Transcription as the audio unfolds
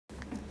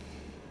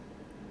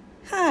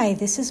Hi,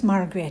 this is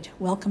Margaret.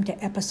 Welcome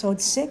to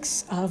episode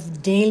 6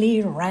 of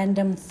Daily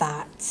Random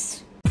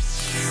Thoughts.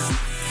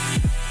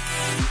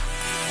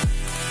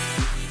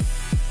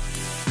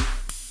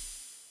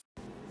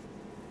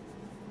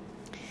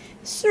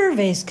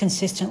 Surveys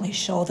consistently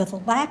show that the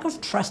lack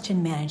of trust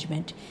in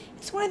management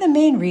is one of the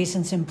main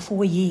reasons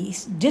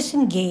employees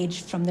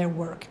disengage from their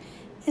work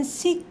and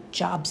seek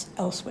jobs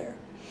elsewhere.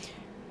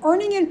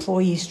 Earning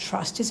employees'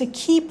 trust is a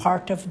key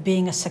part of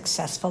being a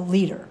successful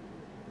leader.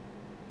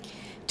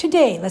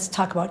 Today, let's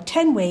talk about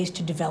 10 ways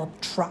to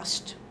develop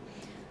trust.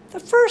 The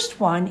first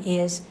one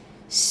is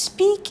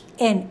speak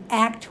and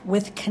act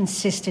with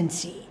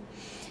consistency.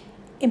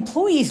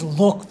 Employees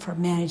look for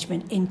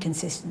management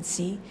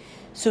inconsistency,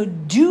 so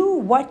do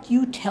what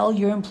you tell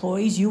your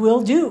employees you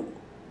will do.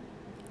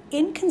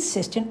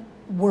 Inconsistent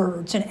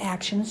words and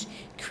actions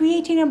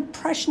create an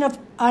impression of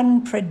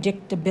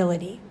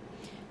unpredictability.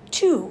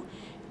 2,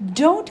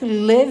 don't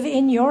live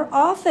in your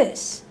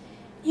office.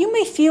 You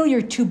may feel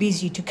you're too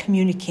busy to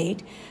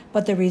communicate,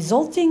 but the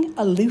resulting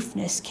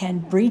aloofness can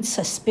breed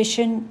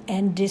suspicion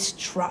and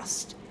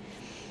distrust.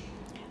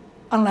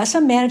 Unless a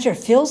manager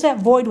fills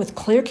that void with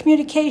clear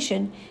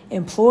communication,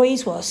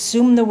 employees will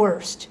assume the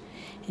worst,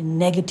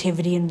 and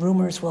negativity and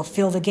rumors will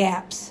fill the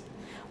gaps.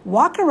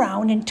 Walk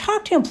around and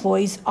talk to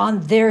employees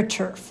on their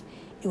turf.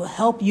 It will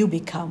help you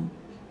become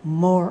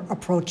more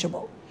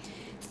approachable.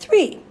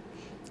 3,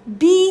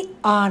 be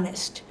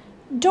honest.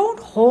 Don't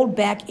hold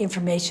back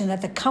information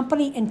that the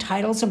company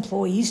entitles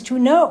employees to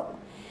know.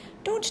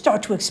 Don't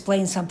start to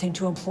explain something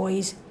to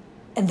employees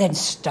and then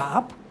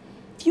stop.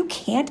 If you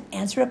can't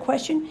answer a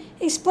question,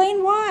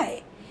 explain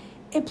why.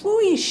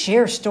 Employees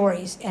share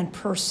stories, and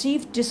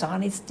perceived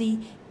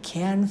dishonesty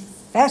can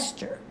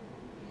fester.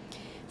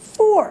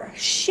 4,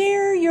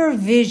 share your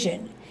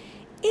vision.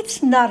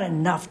 It's not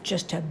enough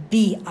just to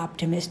be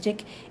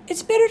optimistic.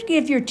 It's better to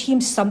give your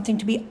team something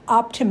to be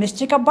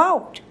optimistic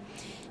about.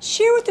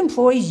 Share with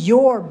employees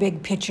your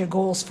big picture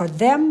goals for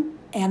them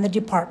and the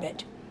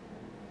department.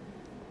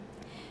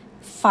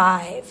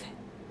 5,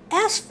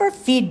 ask for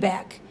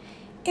feedback.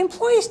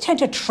 Employees tend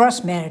to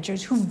trust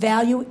managers who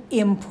value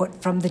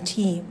input from the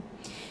team.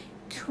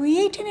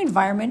 Create an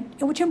environment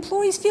in which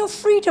employees feel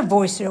free to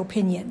voice their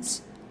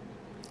opinions.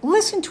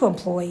 Listen to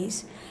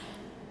employees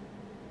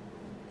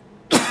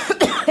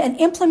and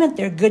implement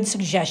their good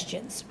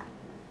suggestions.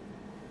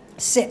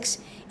 6,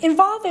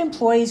 involve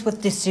employees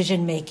with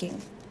decision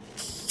making.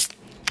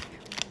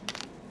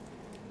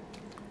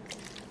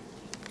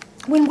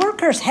 When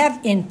workers have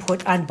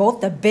input on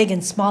both the big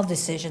and small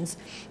decisions,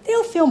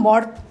 they'll feel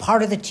more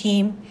part of the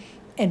team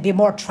and be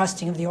more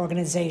trusting of the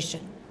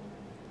organization.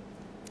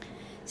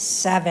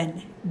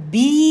 7,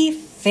 be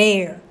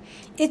fair.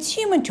 It's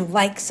human to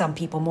like some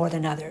people more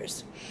than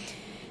others.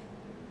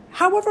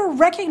 However,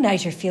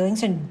 recognize your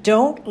feelings and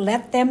don't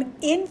let them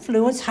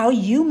influence how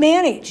you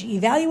manage,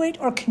 evaluate,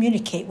 or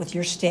communicate with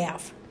your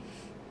staff.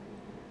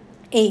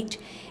 8,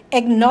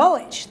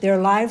 acknowledge their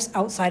lives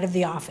outside of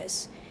the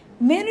office.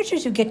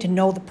 Managers who get to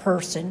know the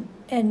person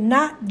and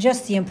not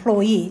just the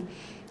employee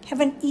have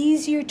an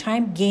easier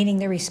time gaining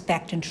the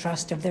respect and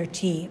trust of their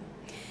team.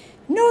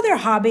 Know their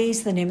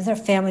hobbies, the names of their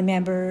family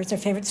members, their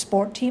favorite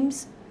sport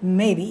teams,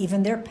 maybe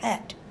even their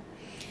pet.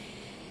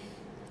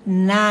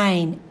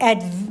 9,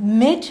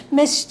 admit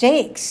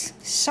mistakes.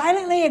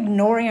 Silently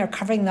ignoring or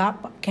covering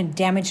up can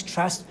damage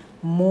trust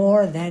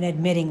more than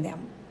admitting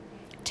them.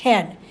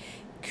 10,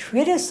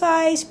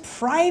 criticize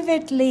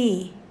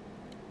privately.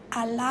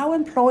 Allow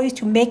employees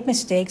to make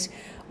mistakes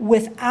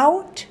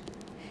without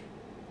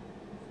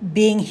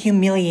being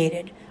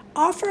humiliated.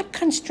 Offer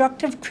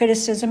constructive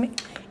criticism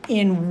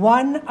in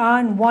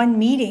one-on-one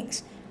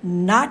meetings,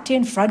 not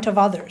in front of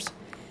others.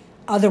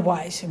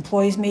 Otherwise,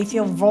 employees may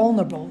feel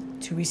vulnerable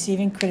to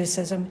receiving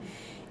criticism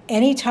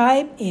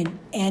anytime in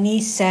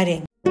any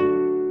setting.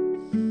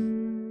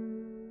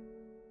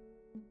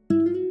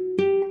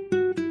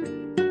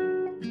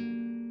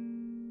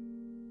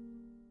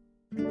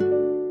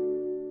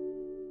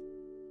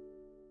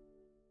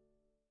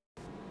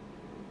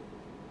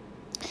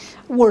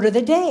 Word of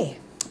the day,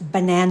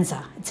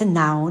 bonanza. It's a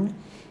noun.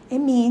 It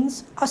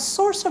means a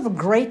source of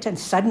great and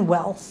sudden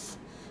wealth,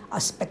 a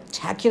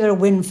spectacular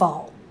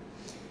windfall.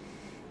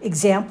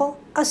 Example,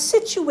 a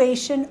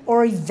situation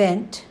or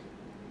event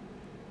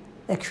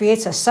that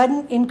creates a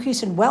sudden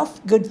increase in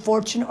wealth, good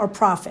fortune, or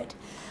profit.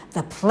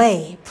 The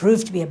play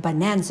proved to be a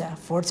bonanza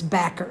for its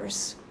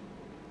backers.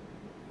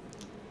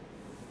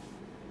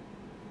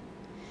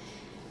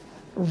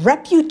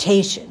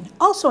 Reputation,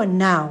 also a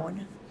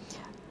noun.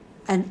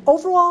 An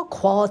overall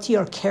quality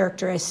or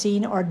character as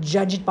seen or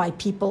judged by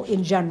people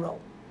in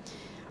general.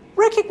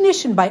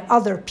 Recognition by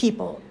other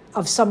people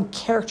of some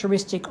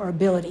characteristic or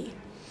ability.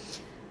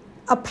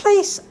 A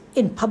place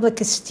in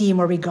public esteem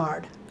or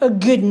regard. A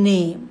good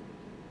name.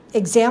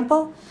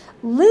 Example,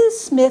 Liz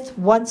Smith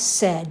once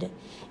said,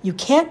 "You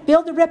can't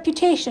build a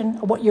reputation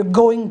of what you're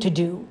going to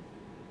do."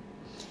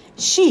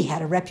 She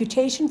had a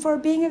reputation for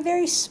being a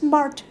very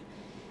smart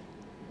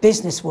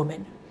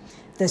businesswoman.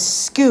 The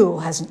school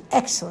has an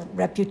excellent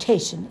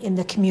reputation in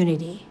the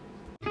community.